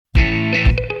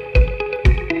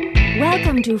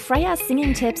Welcome to Freya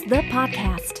Singing Tips, the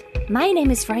podcast. My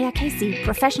name is Freya Casey,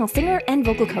 professional singer and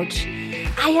vocal coach.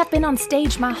 I have been on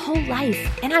stage my whole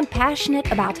life, and I'm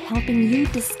passionate about helping you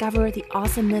discover the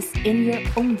awesomeness in your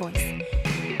own voice.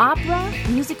 Opera,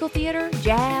 musical theater,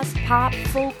 jazz, pop,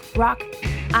 folk, rock,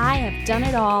 I have done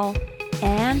it all,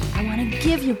 and I want to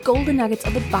give you golden nuggets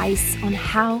of advice on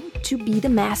how to be the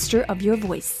master of your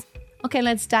voice. Okay,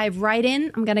 let's dive right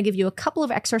in. I'm going to give you a couple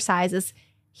of exercises.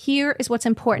 Here is what's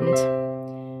important.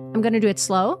 I'm going to do it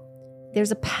slow.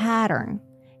 There's a pattern,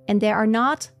 and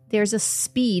there's a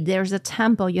speed, there's a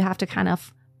tempo you have to kind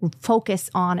of focus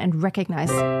on and recognize.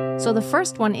 So the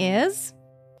first one is,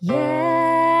 yeah.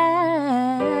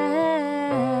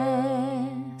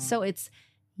 So it's,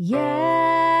 yeah.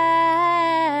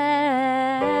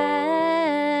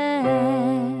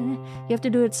 You have to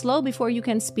do it slow before you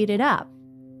can speed it up.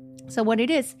 So what it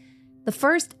is, the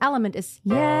first element is,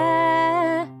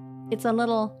 yeah. It's a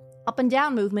little up and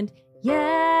down movement.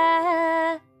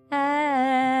 Yeah.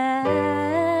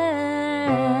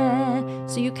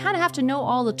 So you kind of have to know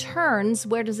all the turns.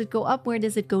 Where does it go up? Where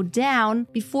does it go down?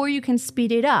 Before you can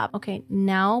speed it up. Okay,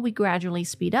 now we gradually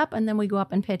speed up and then we go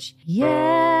up in pitch. Yeah.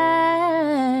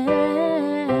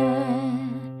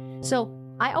 So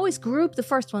I always group the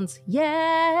first ones.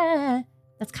 Yeah.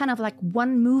 That's kind of like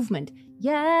one movement.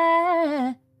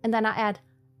 Yeah. And then I add.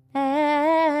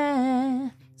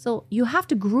 So you have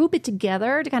to group it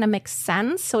together to kind of make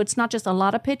sense. So it's not just a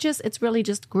lot of pitches. It's really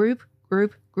just group,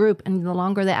 group, group. And the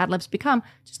longer the ad-libs become,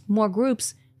 just more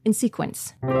groups in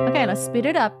sequence. Okay, let's speed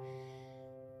it up.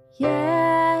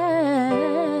 Yeah.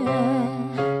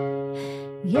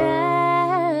 Yeah.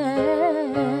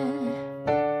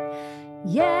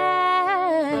 Yeah.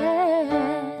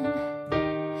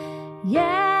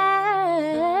 Yeah.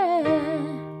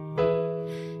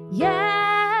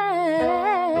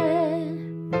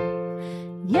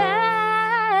 Yeah.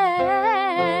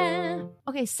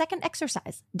 Okay, second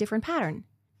exercise, different pattern.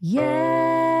 Yeah.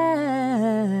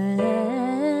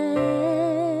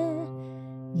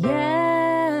 Yeah.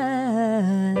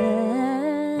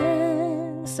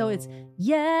 So it's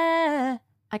yeah.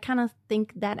 I kind of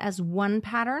think that as one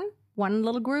pattern, one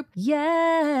little group. Yeah.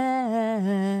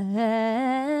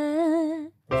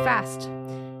 Fast.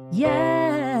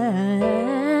 Yeah.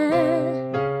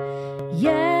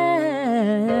 Yeah.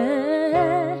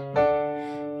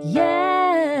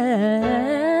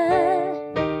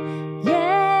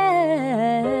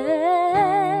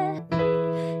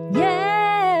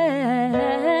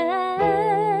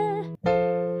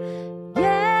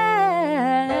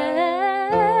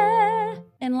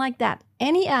 Like that.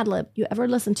 Any ad-lib you ever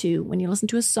listen to, when you listen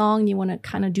to a song and you want to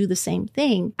kind of do the same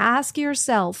thing, ask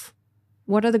yourself,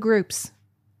 what are the groups?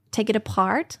 Take it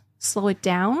apart, slow it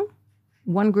down,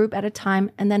 one group at a time,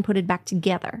 and then put it back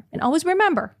together. And always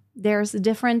remember, there's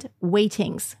different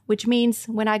weightings, which means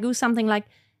when I do something like,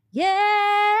 yeah,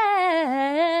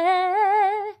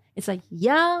 it's like,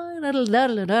 yeah,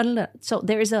 so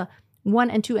there is a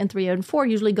 1 and 2 and 3 and 4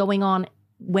 usually going on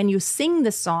when you sing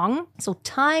the song. So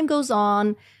time goes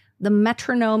on, the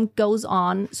metronome goes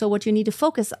on. So what you need to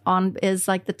focus on is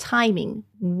like the timing.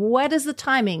 What is the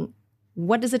timing?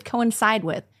 What does it coincide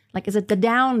with? Like, is it the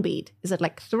downbeat? Is it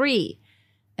like 3?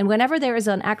 And whenever there is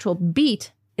an actual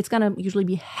beat, it's going to usually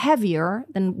be heavier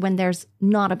than when there's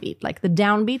not a beat. Like the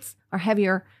downbeats are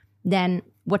heavier than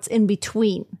what's in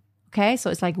between. Okay, so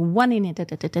it's like 1 in it,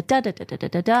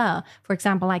 for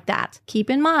example, like that. Keep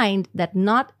in mind that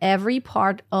not every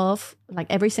part of, like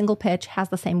every single pitch has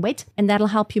the same weight, and that'll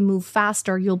help you move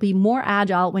faster. You'll be more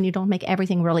agile when you don't make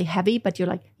everything really heavy, but you're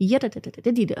like,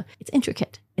 it's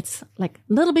intricate. It's like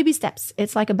little baby steps.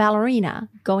 It's like a ballerina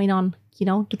going on,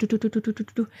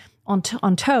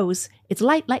 on toes. It's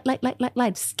light,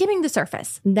 skimming the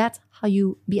surface. And that's how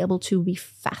you be able to be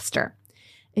faster.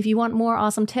 If you want more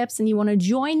awesome tips and you want to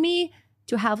join me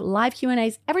to have live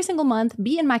Q&As every single month,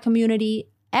 be in my community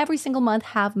every single month,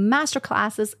 have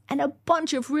masterclasses and a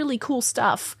bunch of really cool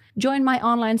stuff, join my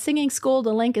online singing school.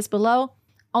 The link is below.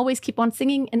 Always keep on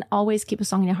singing and always keep a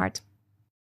song in your heart.